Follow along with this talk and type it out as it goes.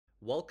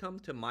Welcome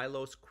to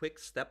Milo's quick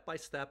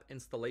step-by-step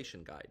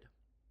installation guide.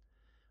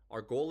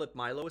 Our goal at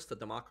Milo is to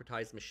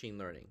democratize machine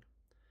learning.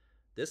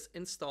 This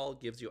install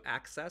gives you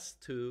access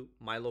to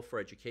Milo for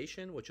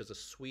Education, which is a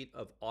suite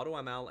of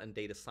AutoML and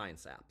data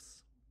science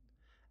apps.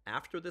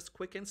 After this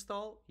quick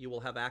install, you will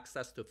have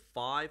access to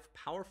 5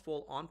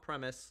 powerful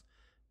on-premise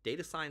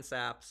data science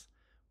apps,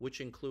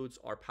 which includes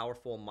our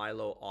powerful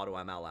Milo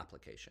AutoML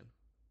application.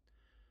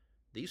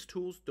 These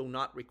tools do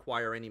not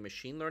require any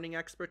machine learning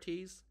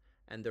expertise,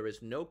 and there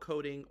is no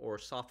coding or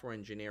software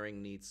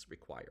engineering needs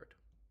required.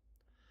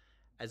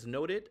 As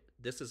noted,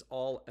 this is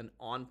all an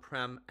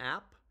on-prem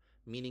app,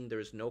 meaning there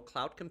is no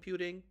cloud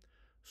computing.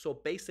 So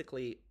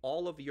basically,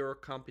 all of your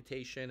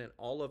computation and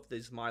all of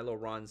these Milo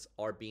runs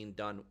are being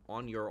done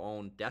on your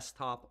own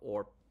desktop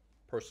or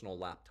personal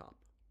laptop.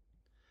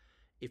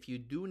 If you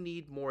do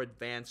need more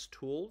advanced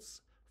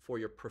tools for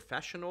your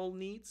professional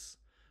needs,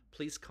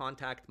 please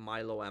contact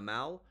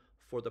MILO-ML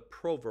for the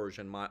pro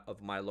version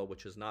of Milo,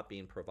 which is not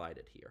being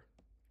provided here.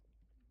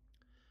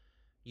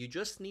 You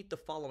just need the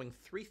following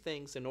 3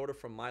 things in order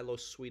for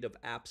Milo's suite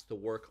of apps to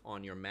work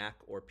on your Mac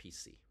or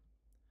PC.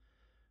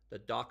 The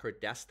Docker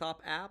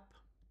desktop app,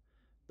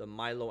 the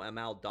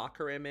MILO-ML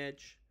Docker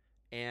image,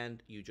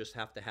 and you just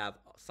have to have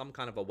some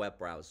kind of a web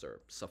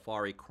browser,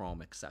 Safari,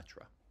 Chrome,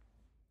 etc.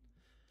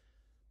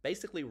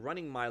 Basically,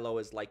 running Milo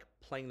is like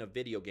playing a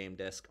video game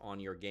disc on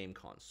your game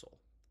console.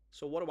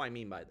 So what do I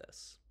mean by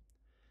this?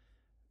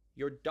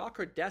 Your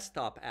Docker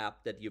desktop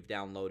app that you've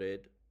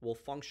downloaded will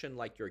function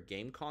like your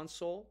game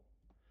console.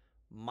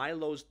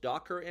 Milo's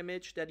Docker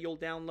image that you'll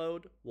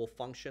download will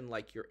function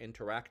like your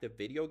interactive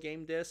video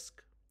game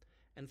disk.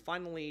 And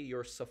finally,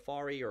 your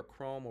Safari or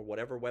Chrome or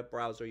whatever web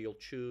browser you'll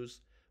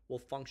choose will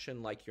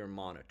function like your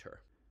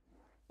monitor.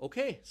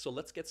 Okay, so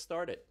let's get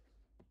started.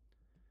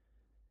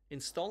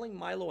 Installing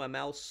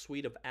MILO-ML's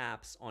suite of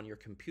apps on your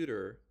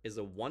computer is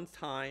a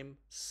one-time,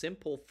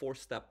 simple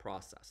 4-step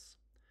process.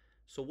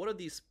 So what are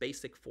these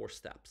basic 4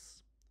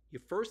 steps? You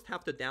first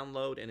have to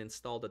download and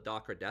install the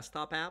Docker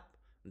desktop app.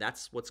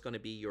 That's what's going to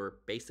be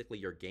basically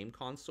your game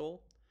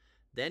console.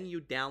 Then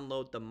you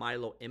download the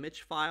Milo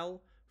image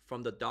file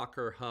from the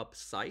Docker Hub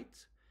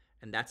site,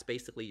 and that's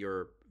basically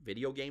your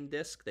video game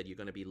disk that you're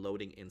going to be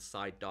loading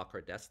inside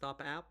Docker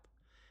desktop app.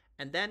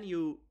 And then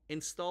you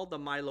install the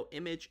Milo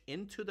image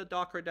into the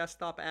Docker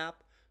desktop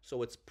app,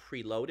 so it's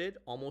preloaded,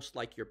 almost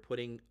like you're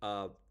putting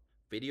a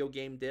video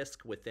game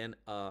disk within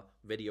a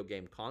video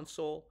game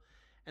console.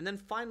 And then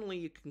finally,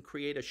 you can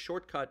create a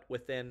shortcut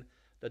within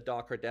the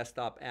Docker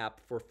desktop app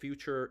for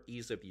future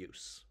ease of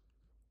use.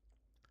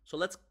 So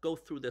let's go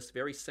through this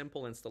very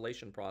simple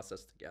installation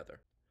process together.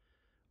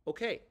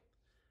 Okay,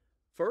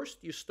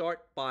 first you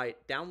start by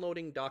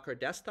downloading Docker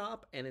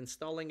desktop and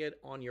installing it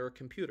on your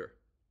computer.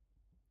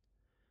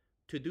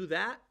 To do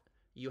that,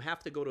 you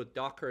have to go to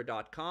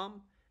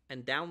docker.com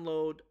and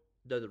download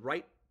the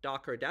right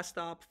Docker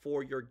desktop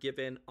for your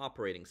given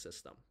operating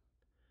system.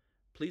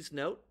 Please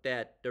note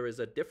that there is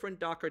a different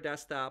Docker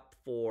desktop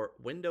for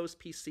Windows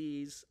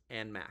PCs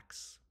and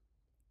Macs.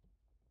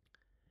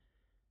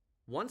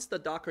 Once the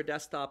Docker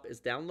desktop is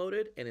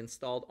downloaded and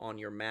installed on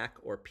your Mac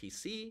or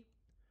PC,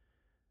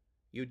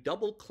 you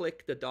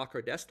double-click the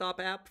Docker desktop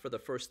app for the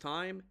first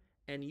time,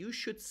 and you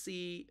should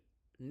see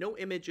no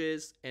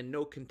images and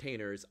no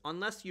containers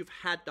unless you've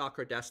had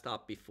Docker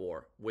desktop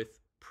before with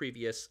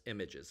previous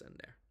images in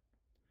there.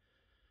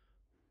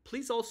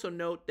 Please also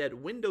note that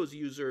Windows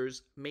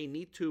users may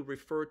need to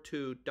refer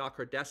to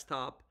Docker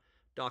desktop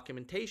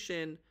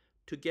documentation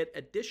to get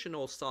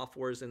additional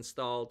softwares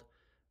installed,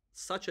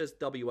 such as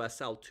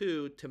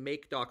WSL2, to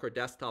make Docker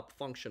desktop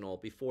functional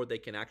before they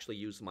can actually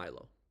use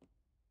Milo.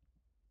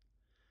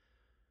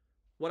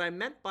 What I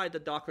meant by the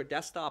Docker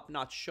desktop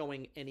not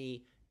showing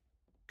any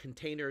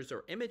containers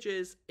or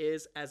images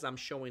is as I'm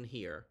showing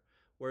here,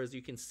 whereas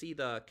you can see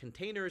the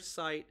containers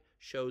site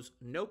shows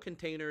no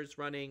containers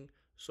running.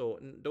 So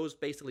those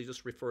basically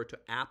just refer to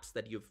apps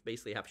that you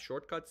basically have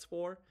shortcuts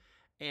for.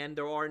 And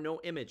there are no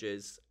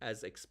images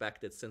as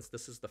expected, since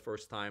this is the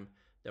first time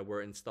that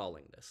we're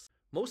installing this.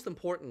 Most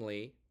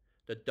importantly,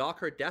 the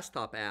Docker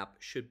desktop app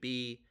should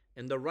be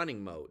in the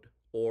running mode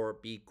or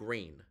be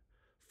green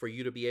for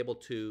you to be able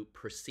to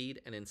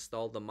proceed and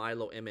install the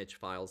Milo image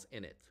files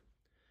in it.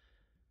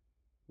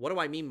 What do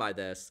I mean by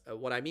this?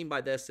 What I mean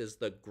by this is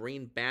the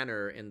green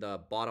banner in the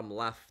bottom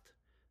left,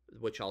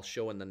 which I'll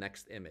show in the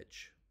next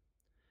image.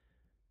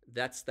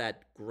 That's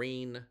that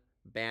green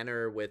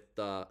banner with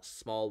the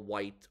small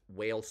white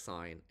whale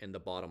sign in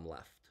the bottom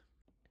left.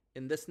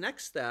 In this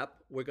next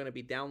step, we're going to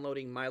be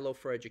downloading Milo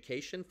for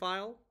Education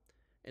file.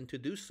 And to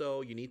do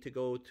so, you need to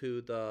go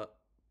to the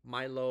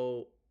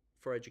Milo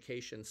for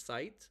Education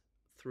site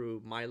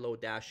through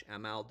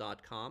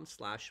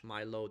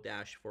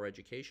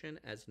milo-ml.com/milo-for-education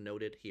as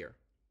noted here.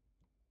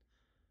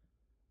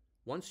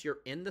 Once you're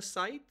in the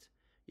site,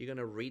 you're going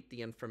to read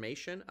the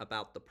information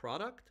about the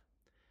product.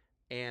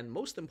 And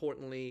most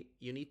importantly,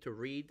 you need to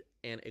read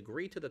and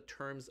agree to the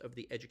terms of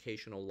the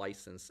educational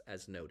license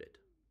as noted.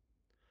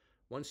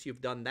 Once you've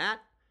done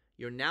that,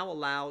 you're now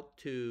allowed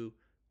to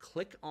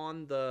click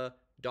on the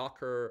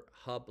Docker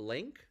Hub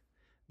link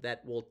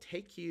that will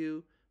take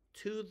you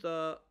to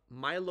the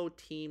Milo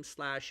team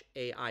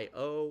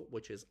 /AIO,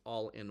 which is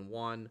all in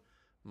one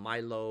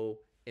Milo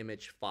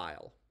image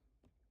file.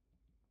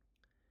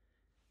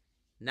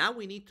 Now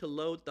we need to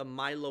load the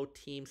Milo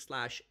team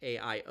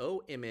 /AIO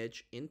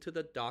image into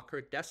the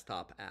Docker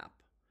desktop app.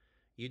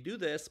 You do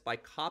this by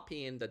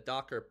copying the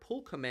Docker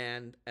pull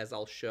command, as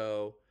I'll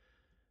show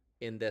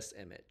in this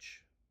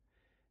image.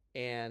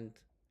 And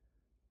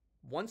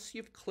once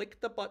you've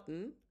clicked the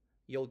button,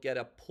 you'll get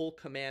a pull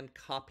command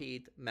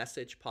copied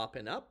message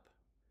popping up.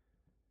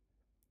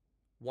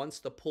 Once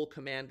the pull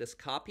command is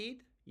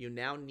copied, you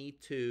now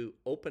need to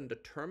open the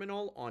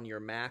terminal on your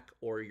Mac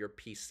or your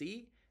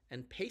PC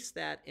and paste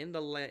that in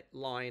the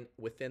line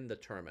within the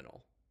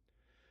terminal.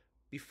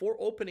 Before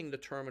opening the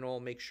terminal,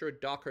 make sure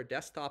Docker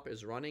Desktop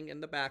is running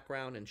in the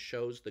background and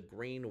shows the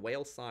green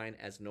whale sign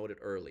as noted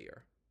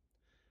earlier,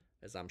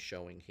 as I'm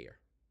showing here.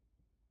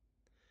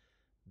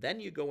 Then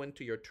you go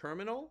into your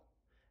terminal,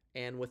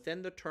 and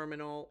within the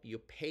terminal, you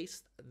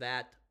paste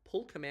that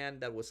pull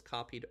command that was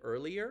copied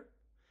earlier,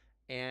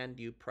 and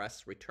you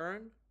press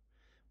return,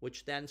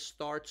 which then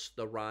starts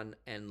the run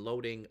and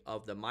loading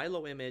of the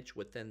Milo image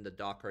within the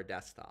Docker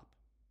desktop.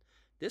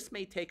 This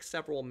may take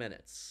several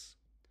minutes,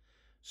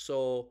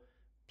 so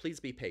please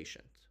be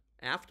patient.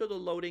 After the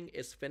loading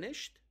is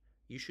finished,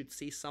 you should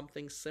see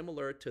something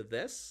similar to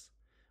this,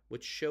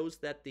 which shows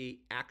that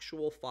the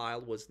actual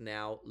file was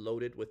now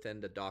loaded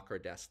within the Docker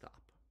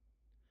desktop.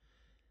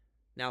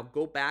 Now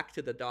go back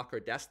to the Docker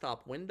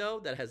desktop window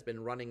that has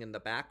been running in the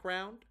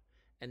background,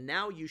 and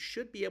now you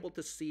should be able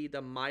to see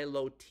the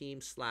Milo team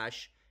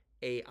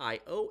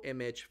 /AIO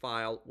image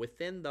file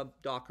within the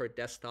Docker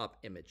desktop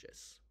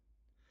images,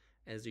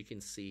 as you can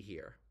see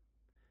here.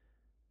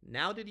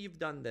 Now that you've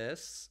done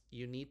this,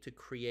 you need to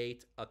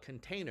create a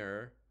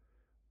container,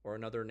 or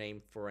another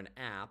name for an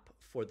app,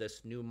 for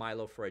this new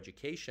Milo for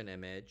Education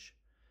image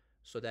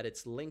so that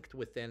it's linked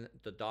within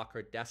the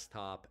Docker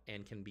desktop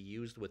and can be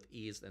used with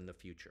ease in the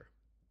future.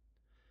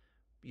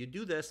 You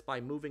do this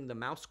by moving the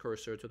mouse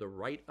cursor to the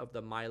right of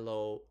the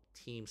Milo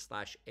team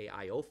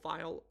 /AIO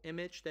file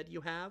image that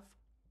you have,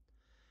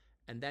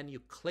 and then you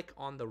click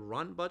on the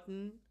Run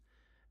button,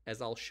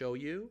 as I'll show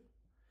you.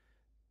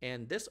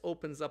 And this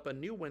opens up a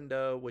new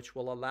window which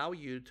will allow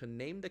you to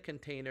name the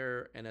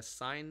container and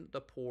assign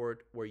the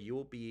port where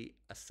you'll be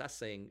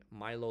accessing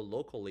Milo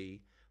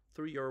locally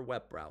through your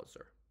web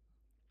browser.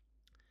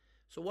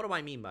 So what do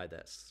I mean by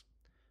this?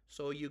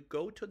 So you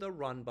go to the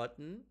Run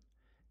button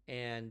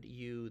and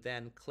you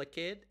then click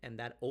it, and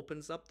that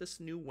opens up this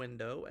new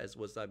window, as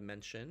I've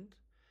mentioned,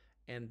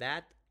 and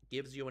that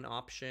gives you an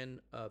option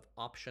of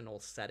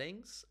optional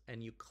settings,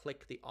 and you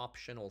click the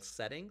optional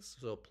settings.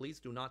 So please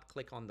do not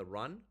click on the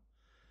Run.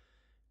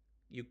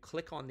 You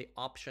click on the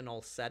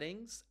optional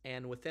settings,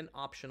 and within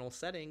optional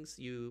settings,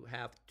 you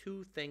have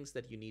two things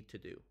that you need to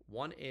do.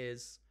 One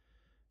is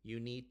you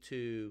need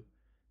to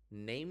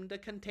name the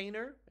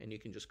container, and you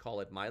can just call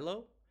it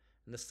Milo.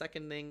 And the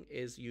second thing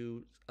is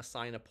you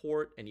assign a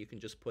port, and you can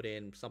just put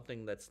in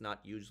something that's not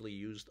usually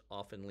used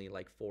oftenly,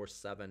 like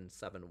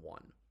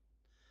 4771.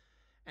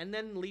 And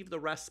then leave the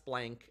rest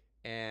blank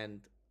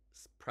and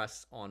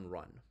press on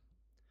Run.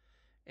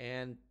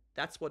 And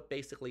that's what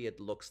basically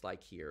it looks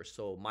like here.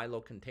 So Milo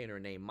container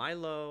name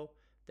Milo,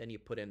 then you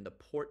put in the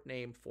port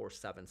name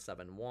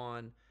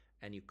 4771,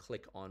 and you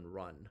click on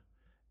Run.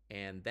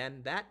 And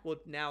then that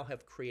would now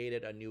have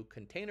created a new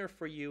container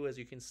for you, as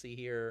you can see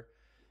here.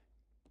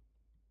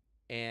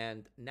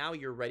 And now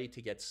you're ready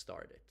to get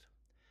started.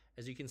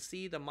 As you can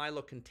see, the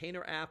Milo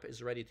container app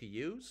is ready to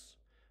use.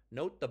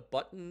 Note the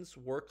buttons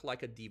work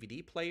like a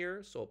DVD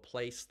player, so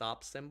play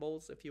stop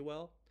symbols, if you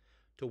will.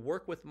 To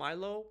work with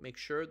Milo, make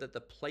sure that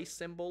the play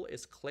symbol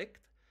is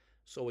clicked.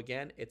 So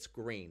again, it's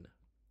green.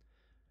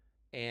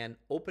 And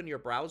open your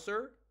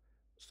browser,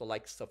 so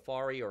like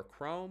Safari or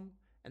Chrome,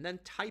 and then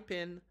type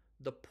in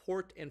the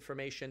port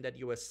information that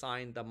you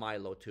assigned the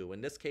Milo to.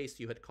 In this case,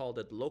 you had called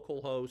it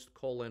localhost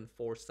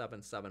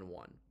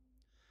 :4771.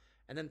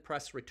 And then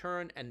press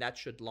return, and that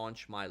should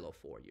launch Milo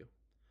for you.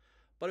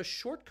 But a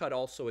shortcut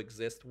also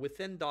exists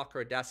within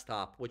Docker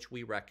Desktop, which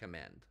we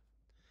recommend.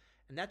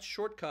 And that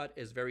shortcut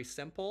is very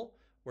simple,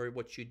 where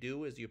what you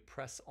do is you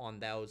press on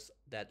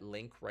that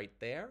link right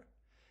there,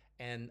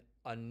 and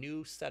a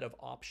new set of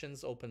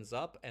options opens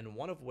up, and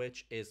one of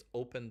which is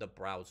open the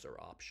browser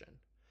option.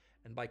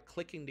 And by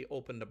clicking the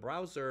open the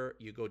browser,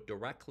 you go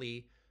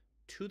directly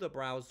to the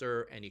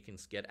browser, and you can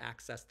get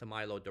access to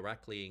Milo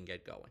directly and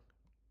get going.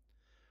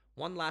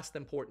 One last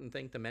important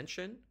thing to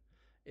mention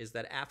is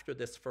that after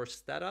this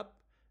first setup,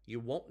 you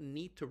won't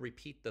need to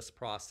repeat this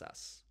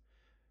process.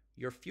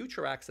 Your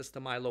future access to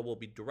Milo will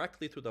be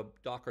directly through the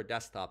Docker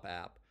Desktop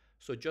app.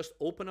 So just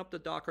open up the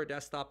Docker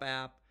Desktop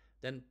app,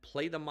 then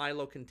play the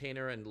Milo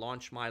container and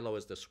launch Milo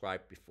as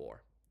described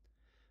before.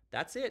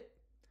 That's it.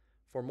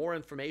 For more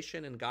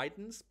information and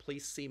guidance,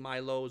 please see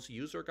Milo's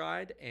user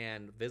guide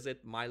and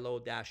visit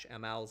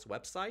MILO-ML's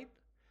website.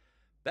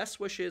 Best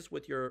wishes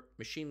with your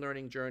machine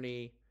learning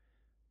journey.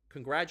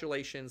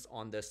 Congratulations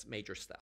on this major step.